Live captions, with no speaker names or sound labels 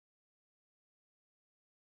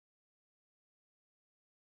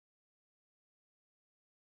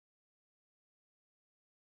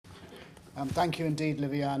Thank you indeed,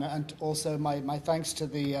 Liviana, and also my thanks to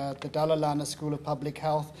the Dalla Lana School of Public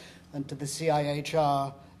Health and to the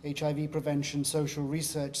CIHR, HIV Prevention Social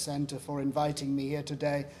Research Centre, for inviting me here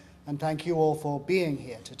today, and thank you all for being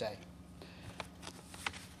here today.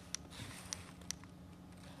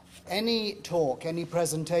 Any talk, any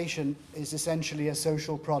presentation is essentially a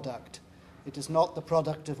social product. It is not the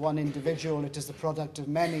product of one individual, it is the product of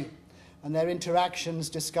many, and their interactions,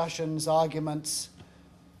 discussions, arguments,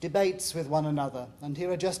 debates with one another. And here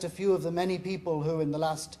are just a few of the many people who in the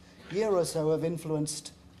last year or so have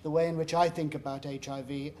influenced the way in which I think about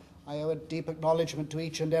HIV. I owe a deep acknowledgement to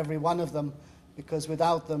each and every one of them, because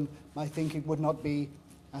without them my thinking would not be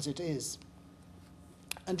as it is.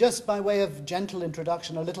 And just by way of gentle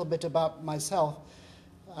introduction, a little bit about myself.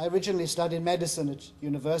 I originally studied medicine at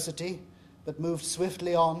university, but moved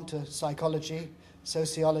swiftly on to psychology,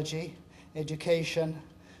 sociology, education,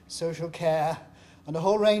 social care, and a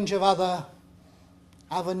whole range of other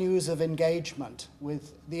avenues of engagement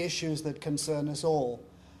with the issues that concern us all.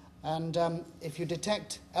 And if you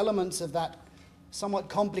detect elements of that somewhat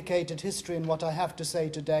complicated history in what I have to say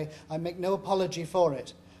today, I make no apology for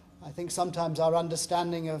it. I think sometimes our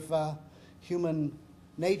understanding of human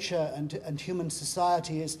nature and human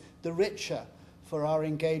society is the richer for our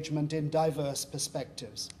engagement in diverse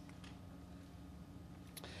perspectives.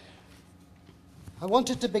 I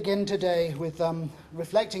wanted to begin today with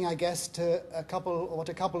reflecting, I guess, to what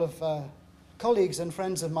a couple of colleagues and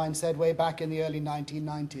friends of mine said way back in the early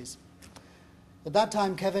 1990s. At that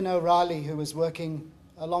time, Kevin O'Reilly, who was working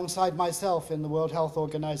alongside myself in the World Health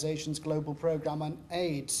Organization's global program on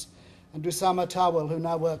AIDS, and Usama Tawil, who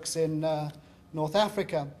now works in North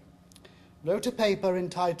Africa, wrote a paper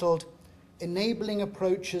entitled "Enabling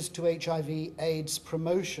Approaches to HIV/AIDS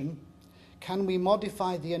Promotion: Can We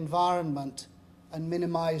Modify the Environment and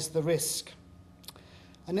Minimize the Risk?"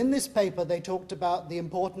 And in this paper they talked about the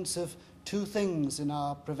importance of two things in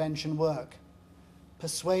our prevention work: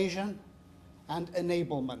 persuasion and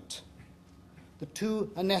enablement. The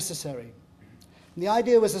two are necessary. And the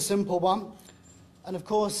idea was a simple one, and of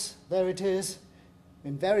course there it is,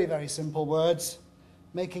 in very, very simple words: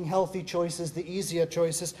 making healthy choices the easier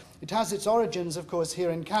choices. It has its origins, of course, here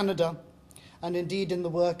in Canada, and indeed in the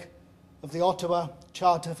work of the Ottawa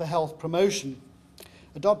Charter for Health Promotion,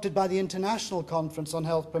 adopted by the International Conference on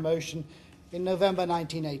Health Promotion in November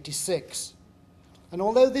 1986. And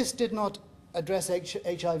although this did not address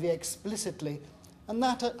HIV explicitly, and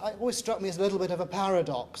that always struck me as a little bit of a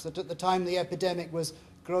paradox, that at the time the epidemic was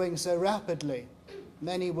growing so rapidly,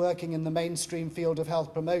 many working in the mainstream field of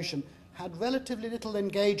health promotion had relatively little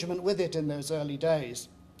engagement with it in those early days.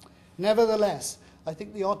 Nevertheless, I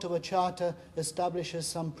think the Ottawa Charter establishes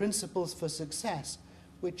some principles for success,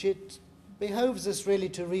 which it behoves us really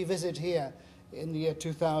to revisit here in the year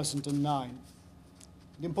 2009.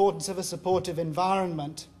 The importance of a supportive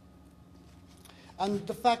environment, and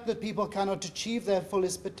the fact that people cannot achieve their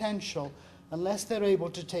fullest potential unless they're able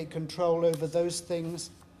to take control over those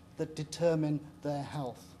things that determine their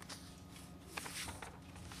health.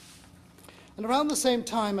 And around the same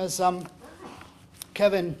time as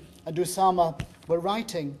Kevin and Usama were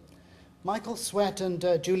writing, Michael Sweat and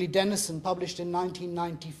Julie Dennison published in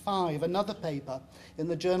 1995 another paper in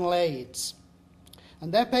the journal AIDS.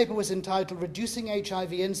 And their paper was entitled "Reducing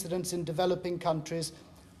HIV Incidence in Developing Countries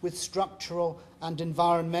with Structural and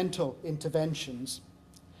Environmental Interventions."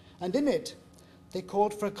 And in it, they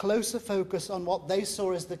called for a closer focus on what they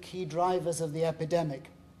saw as the key drivers of the epidemic.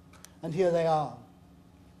 And here they are.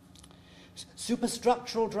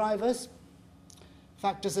 Superstructural drivers,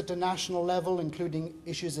 factors at a national level, including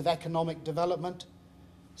issues of economic development;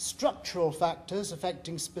 structural factors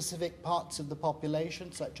affecting specific parts of the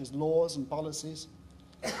population, such as laws and policies;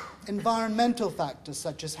 environmental factors,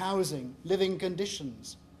 such as housing, living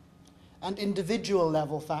conditions; and individual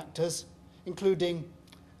level factors, including,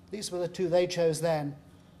 these were the two they chose then,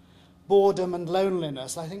 boredom and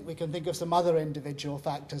loneliness. I think we can think of some other individual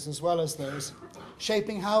factors as well as those,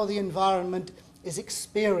 shaping how the environment is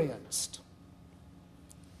experienced.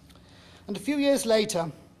 And a few years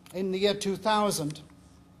later, in the year 2000,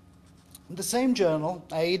 the same journal,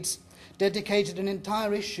 AIDS, dedicated an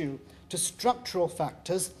entire issue to structural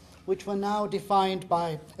factors, which were now defined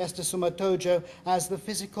by Esther Sumatojo as the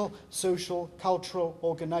physical, social, cultural,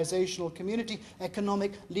 organizational, community,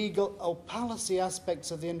 economic, legal, or policy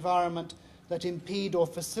aspects of the environment that impede or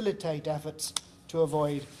facilitate efforts to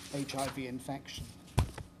avoid HIV infection.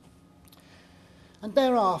 And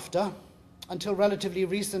thereafter, until relatively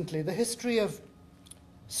recently, the history of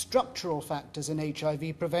structural factors in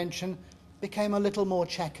HIV prevention became a little more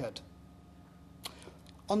checkered.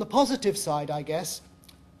 On the positive side, I guess,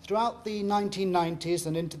 throughout the 1990s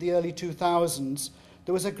and into the early 2000s,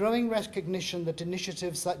 there was a growing recognition that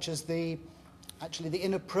initiatives such as the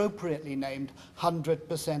inappropriately named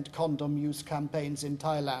 100% condom use campaigns in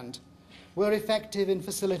Thailand were effective in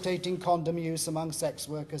facilitating condom use among sex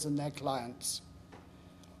workers and their clients.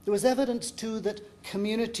 There was evidence, too, that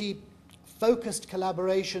community-focused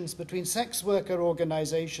collaborations between sex worker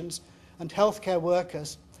organizations and healthcare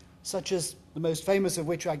workers, such as the most famous of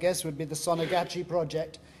which, I guess, would be the Sonagachi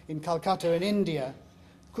project in Calcutta in India,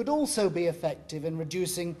 could also be effective in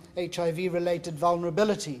reducing HIV-related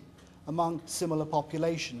vulnerability among similar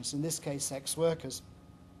populations, in this case sex workers.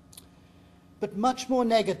 But much more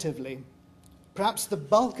negatively, perhaps the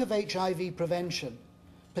bulk of HIV prevention,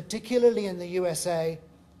 particularly in the USA,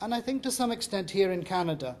 and I think to some extent here in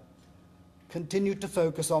Canada, continued to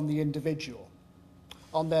focus on the individual,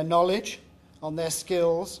 on their knowledge, on their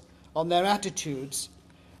skills, on their attitudes,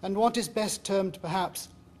 and what is best termed perhaps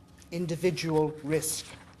individual risk.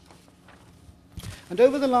 And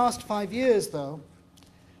over the last 5 years, though,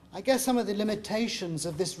 I guess some of the limitations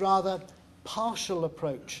of this rather partial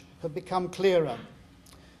approach have become clearer.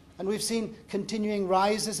 And we've seen continuing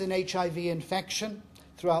rises in HIV infection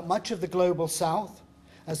throughout much of the global south,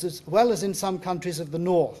 as well as in some countries of the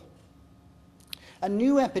north. And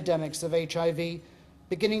new epidemics of HIV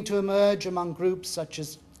beginning to emerge among groups such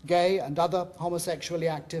as gay and other homosexually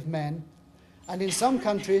active men, and in some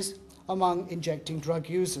countries among injecting drug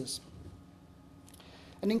users.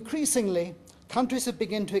 And increasingly, countries have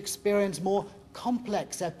begun to experience more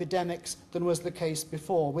complex epidemics than was the case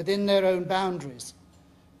before, within their own boundaries,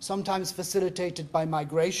 sometimes facilitated by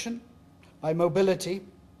migration, by mobility,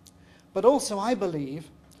 but also, I believe,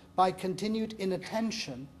 by continued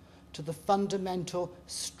inattention to the fundamental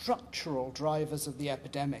structural drivers of the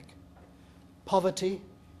epidemic: poverty,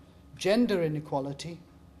 gender inequality,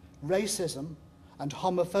 racism, and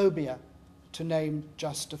homophobia, to name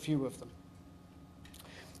just a few of them.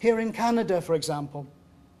 Here in Canada, for example,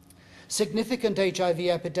 significant HIV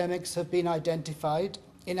epidemics have been identified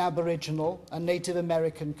in Aboriginal and Native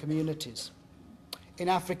American communities, in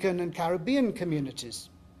African and Caribbean communities,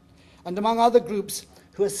 and among other groups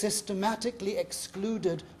who are systematically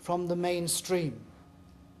excluded from the mainstream.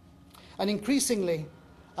 And increasingly,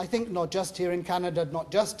 I think not just here in Canada,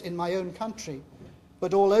 not just in my own country,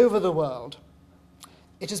 but all over the world,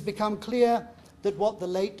 it has become clear that what the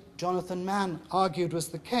late Jonathan Mann argued was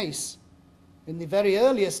the case in the very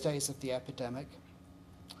earliest days of the epidemic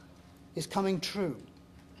is coming true.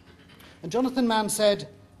 And Jonathan Mann said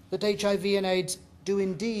that HIV and AIDS do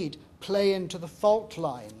indeed play into the fault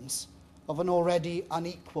lines of an already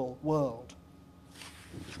unequal world.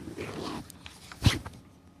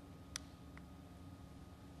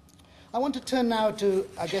 I want to turn now to,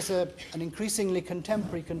 I guess, an increasingly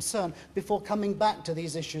contemporary concern before coming back to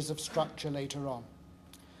these issues of structure later on.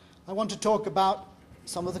 I want to talk about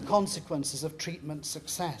some of the consequences of treatment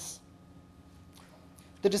success.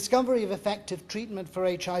 The discovery of effective treatment for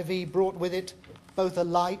HIV brought with it both a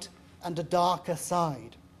light and a darker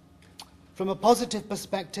side. From a positive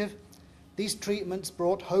perspective, these treatments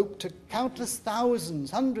brought hope to countless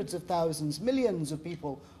thousands, hundreds of thousands, millions of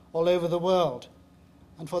people all over the world.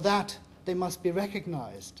 And for that, they must be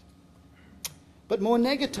recognized. But more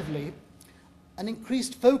negatively, an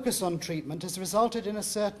increased focus on treatment has resulted in a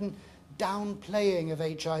certain downplaying of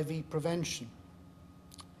HIV prevention,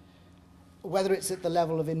 whether it's at the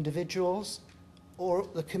level of individuals or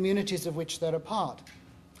the communities of which they're a part.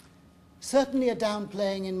 Certainly a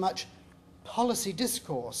downplaying in much policy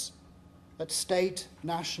discourse at state,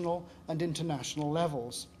 national, and international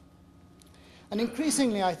levels. And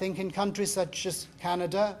increasingly, I think, in countries such as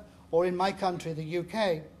Canada, or in my country, the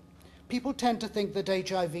UK, people tend to think that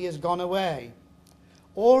HIV has gone away,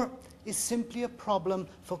 or is simply a problem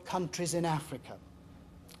for countries in Africa.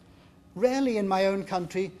 Rarely in my own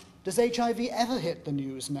country does HIV ever hit the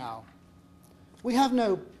news now. We have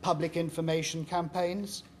no public information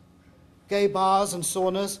campaigns. Gay bars and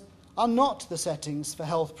saunas are not the settings for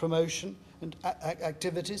health promotion and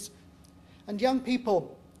activities. And young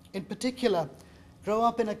people, in particular, grow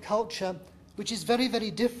up in a culture which is very,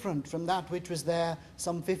 very different from that which was there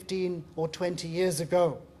some 15 or 20 years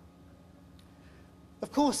ago.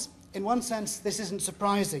 Of course, in one sense, this isn't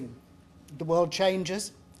surprising. The world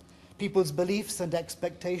changes, people's beliefs and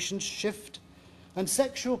expectations shift, and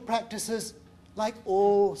sexual practices, like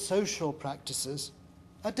all social practices,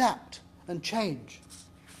 adapt and change.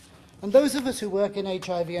 And those of us who work in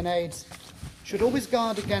HIV and AIDS should always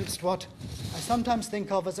guard against what I sometimes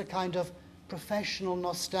think of as a kind of professional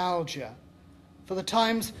nostalgia for the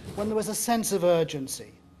times when there was a sense of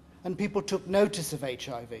urgency and people took notice of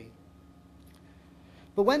HIV.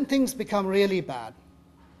 But when things become really bad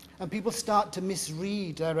and people start to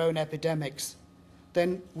misread their own epidemics,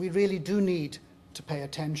 then we really do need to pay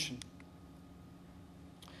attention.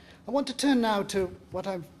 I want to turn now to what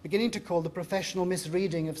I'm beginning to call the professional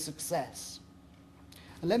misreading of success.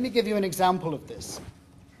 And let me give you an example of this.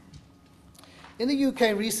 In the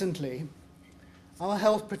UK recently, our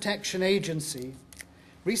Health Protection Agency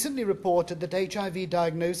recently reported that HIV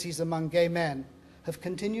diagnoses among gay men have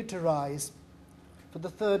continued to rise for the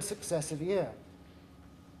third successive year.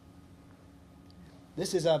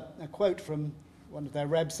 This is a quote from one of their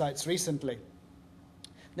websites recently.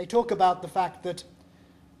 They talk about the fact that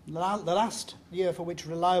the last year for which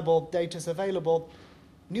reliable data is available,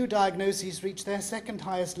 new diagnoses reached their second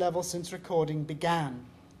highest level since recording began,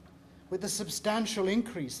 with a substantial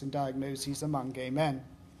increase in diagnoses among gay men.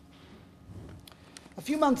 A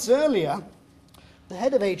few months earlier, the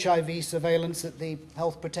head of HIV surveillance at the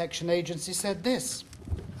Health Protection Agency said this,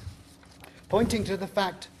 pointing to the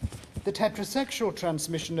fact that heterosexual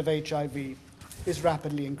transmission of HIV is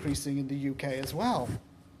rapidly increasing in the UK as well.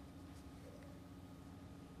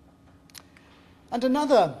 And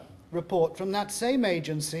another report from that same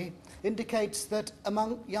agency indicates that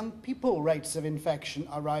among young people rates of infection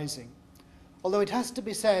are rising, although it has to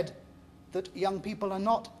be said that young people are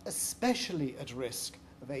not especially at risk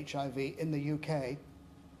of HIV in the UK.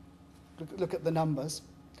 Look at the numbers,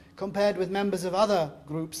 compared with members of other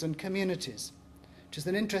groups and communities, which is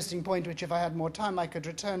an interesting point which, if I had more time, I could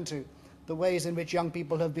return to, the ways in which young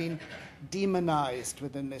people have been demonized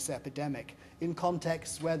within this epidemic, in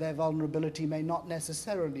contexts where their vulnerability may not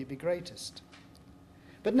necessarily be greatest.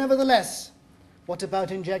 But nevertheless, what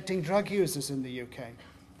about injecting drug users in the UK?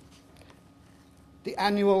 The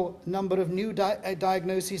annual number of new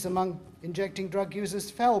diagnoses among injecting drug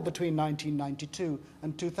users fell between 1992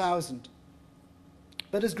 and 2000,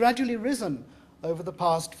 but has gradually risen over the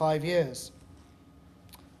past 5 years.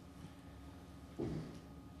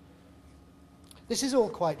 This is all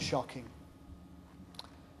quite shocking,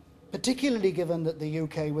 particularly given that the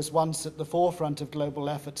UK was once at the forefront of global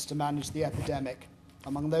efforts to manage the epidemic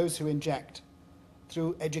among those who inject,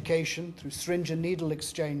 through education, through syringe and needle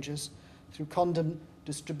exchanges, through condom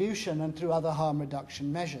distribution, and through other harm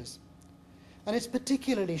reduction measures. And it's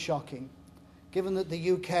particularly shocking, given that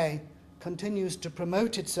the UK continues to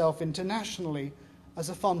promote itself internationally as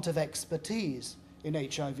a font of expertise in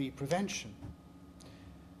HIV prevention.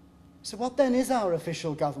 So what then is our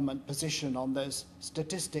official government position on those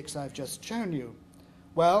statistics I've just shown you?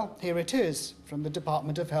 Well, here it is from the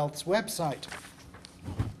Department of Health's website.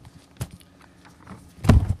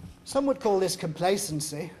 Some would call this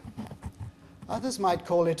complacency. Others might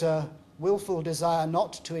call it a willful desire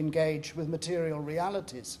not to engage with material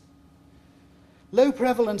realities. Low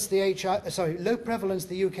prevalence the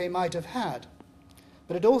UK might have had,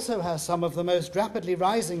 but it also has some of the most rapidly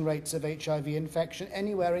rising rates of HIV infection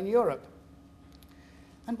anywhere in Europe.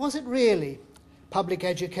 And was it really public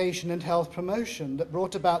education and health promotion that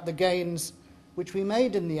brought about the gains which we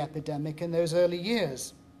made in the epidemic in those early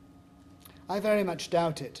years? I very much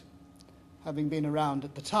doubt it, having been around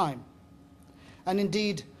at the time. And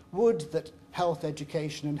indeed, would that health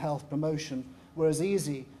education and health promotion were as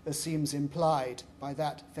easy as seems implied by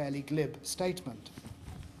that fairly glib statement.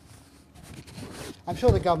 I'm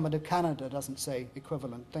sure the government of Canada doesn't say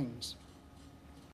equivalent things.